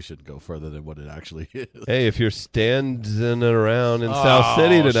probably shouldn't go further than what it actually is. Hey, if you're standing around in South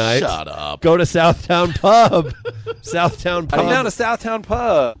City tonight, Shut up. go to Southtown Pub. Southtown Pub. I'm down to Southtown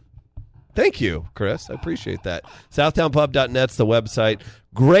Pub. Thank you, Chris. I appreciate that. SouthtownPub.net's the website.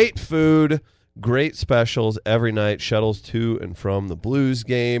 Great food, great specials every night, shuttles to and from the Blues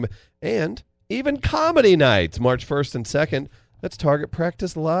game, and even comedy nights, March 1st and 2nd. That's Target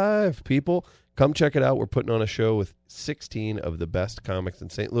Practice Live, people. Come check it out. We're putting on a show with 16 of the best comics in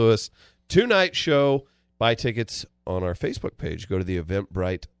St. Louis. 2-night show. Buy tickets on our Facebook page. Go to the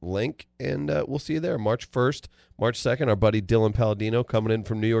Eventbrite link, and we'll see you there. March 1st, March 2nd, our buddy Dylan Palladino coming in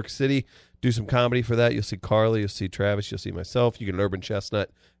from New York City. Do some comedy for that. You'll see Carly, you'll see Travis, you'll see myself. You get an Urban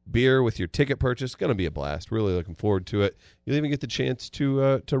Chestnut beer with your ticket purchase. It's going to be a blast. Really looking forward to it. You'll even get the chance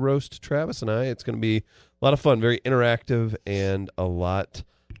to roast Travis and I. It's going to be a lot of fun, very interactive, and a lot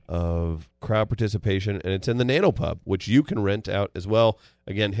of crowd participation. And it's in the Nano Pub, which you can rent out as well.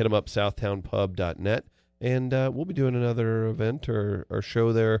 Again, hit them up, southtownpub.net. And we'll be doing another event or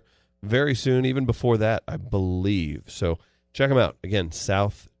show there very soon, even before that, I believe. So check them out. Again,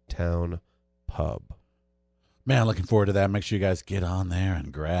 Southtown Pub. Man, looking forward to that. Make sure you guys get on there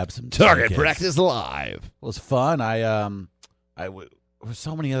and grab some Target tickets. Practice Live. It was fun. There were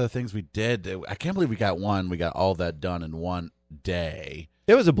so many other things we did. I can't believe we got all that done in one day.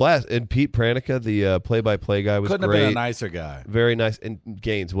 It was a blast. And Pete Pranica, the play-by-play guy, was Couldn't great. have been a nicer guy. Very nice. And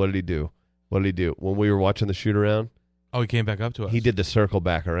Gaines, what did he do? When we were watching the shoot around? Oh, he came back up to us. He did the circle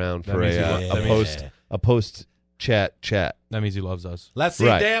back around That for means he a post chat. That means he loves us. Let's see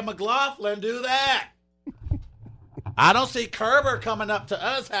Right. Dan McLaughlin do that. I don't see Kerber coming up to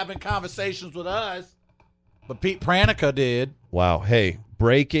us having conversations with us, but Pete Pranica did. Wow. Hey,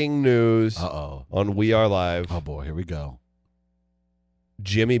 breaking news Uh-oh. on We Are Live. Oh, boy, here we go.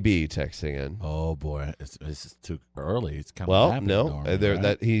 Jimmy B texting in. Oh boy, it's too early. It's kind of Well, no,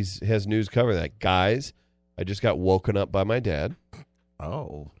 that he has news covering that. Guys, I just got woken up by my dad.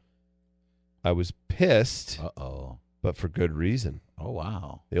 Oh. I was pissed. Uh-oh. But for good reason. Oh,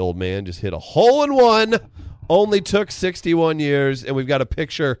 wow. The old man just hit a hole-in-one. Only took 61 years, and we've got a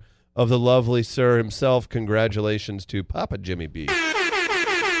picture of the lovely sir himself. Congratulations to Papa Jimmy B.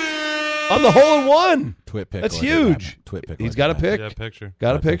 On the hole-in-one. Twit pick. That's huge. Twit pick. He's got a pic. Yeah, picture.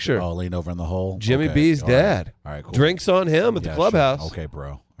 Got a picture. Oh, lean over in the hole. Jimmy Okay. B's All right. dad. All right, cool. Drinks on him at the clubhouse. Sure. Okay,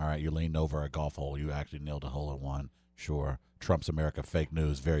 bro. All right, you leaned over a golf hole. You actually nailed a hole-in-one. Sure. Trump's America, fake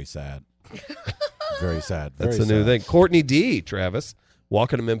news. Very sad. Very sad. That's the new thing. Courtney D, Travis.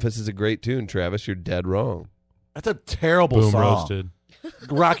 Walking to Memphis is a great tune, Travis. You're dead wrong. That's a terrible Boom song. roasted.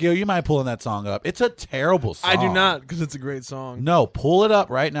 Rockio, you mind pulling that song up? It's a terrible song. I do not, because it's a great song. No, pull it up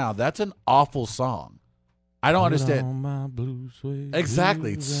right now. That's an awful song. I don't understand.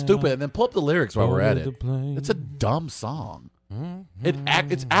 Exactly. It's stupid. And then pull up the lyrics while we're at it. It's a dumb song.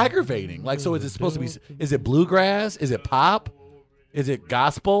 It's aggravating. Like, so is it supposed to be? Is it bluegrass? Is it pop? Is it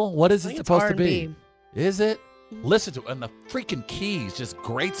gospel? What is it supposed to be? Is it? Listen to it, and the freaking keys just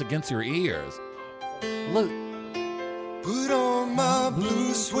grates against your ears. Look. Put on my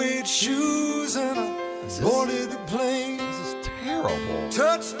blue suede shoes and I boarded the plane. This is terrible.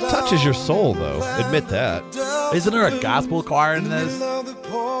 Touches your soul, though. Admit that. Isn't there a gospel choir in this?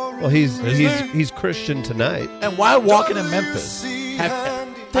 Well, he's Christian tonight. And why walking in Memphis?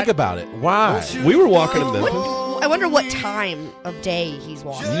 Think about it. Why? We were walking in Memphis. I wonder what time of day he's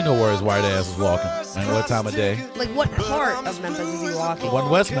walking. You know where his white ass is walking. And what time of day? Like, what part of Memphis is he walking? One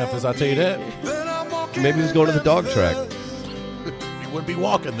West Memphis, I'll tell you that. Maybe he was going to the dog track. He wouldn't be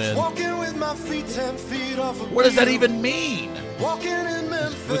walking then. Walking with my feet 10 feet off a What does that even mean? Walking in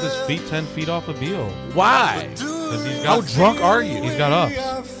Memphis. With his feet 10 feet off a Beal. Why? How drunk are you? He's got up.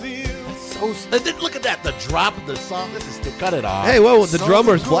 That's so. And then look at that. The drop of the song. This is to cut it off. Hey, whoa, the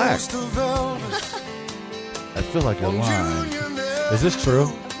drummer's black. I feel like you're lying. Is this true?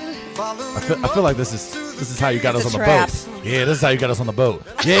 I feel like this is how you got us on the boat. Yeah, this is how you got us on the boat.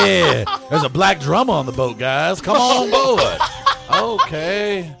 Yeah, there's a black drummer on the boat, guys. Come on board.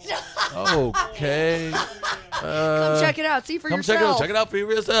 Okay. Come check it out. See for yourself. Check it out for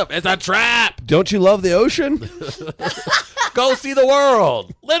yourself. It's a trap. Don't you love the ocean? Go see the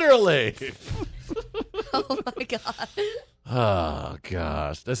world. Literally. Oh, my God. Oh,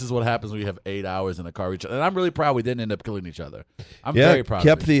 gosh. This is what happens when you have 8 hours in the car with each other. And I'm really proud we didn't end up killing each other. I'm very proud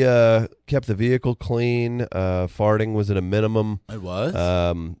kept of it. Kept the vehicle clean. Farting was at a minimum. It was.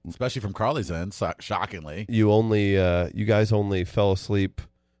 Especially from Carly's end, shockingly. You guys only fell asleep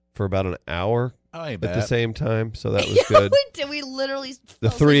for about an hour at the same time, so that was good. we literally the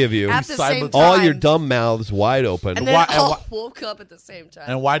three of you, at the same time. all your dumb mouths wide open. And then all woke up at the same time.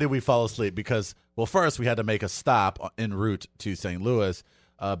 And why did we fall asleep? Because, well, first we had to make a stop en route to St. Louis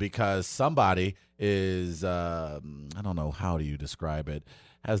because somebody is, I don't know, how do you describe it,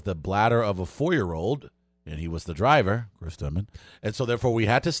 has the bladder of a 4-year-old, and he was the driver, Chris Dunman. And so, therefore, we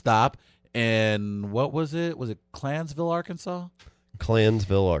had to stop. And what was it? Was it Clansville, Arkansas?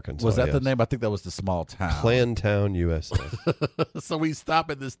 Clansville, Arkansas. Was that the name? I think that was the small town. Clantown, USA. So we stop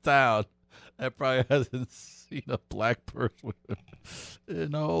in this town that probably hasn't seen a black person,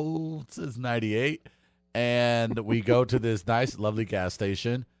 since 98. And we go to this nice, lovely gas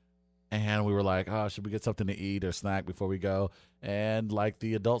station. And we were like, oh, should we get something to eat or snack before we go? And like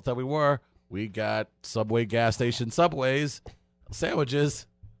the adults that we were, we got Subway gas station Subways, sandwiches.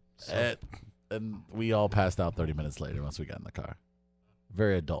 And we all passed out 30 minutes later once we got in the car.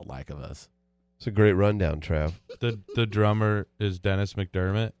 Very adult-like of us. It's a great rundown, Trav. The drummer is Dennis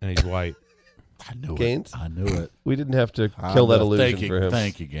McDermott, and he's white. I knew Gaines? it. I knew it. We didn't have to kill that illusion for him.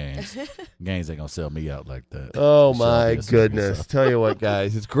 Thank you, Gaines. Gaines ain't going to sell me out like that. Oh, my goodness. Tell you what,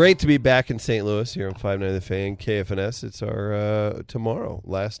 guys. It's great to be back in St. Louis here on 590 The Fan, KFNS. It's our tomorrow,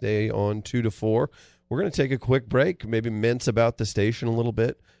 last day on 2 to 4. We're going to take a quick break, maybe mince about the station a little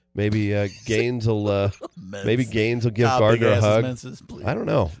bit. Maybe Gaines will give Gardner a hug. Minces, I don't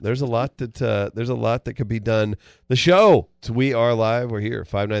know. There's a lot that could be done. The show, We Are Live. We're here,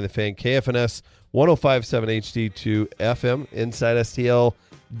 590 The Fan, KFNS 105.7 HD2 FM,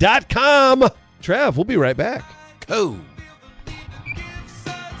 InsideSTL.com. Trav, we'll be right back. Cool.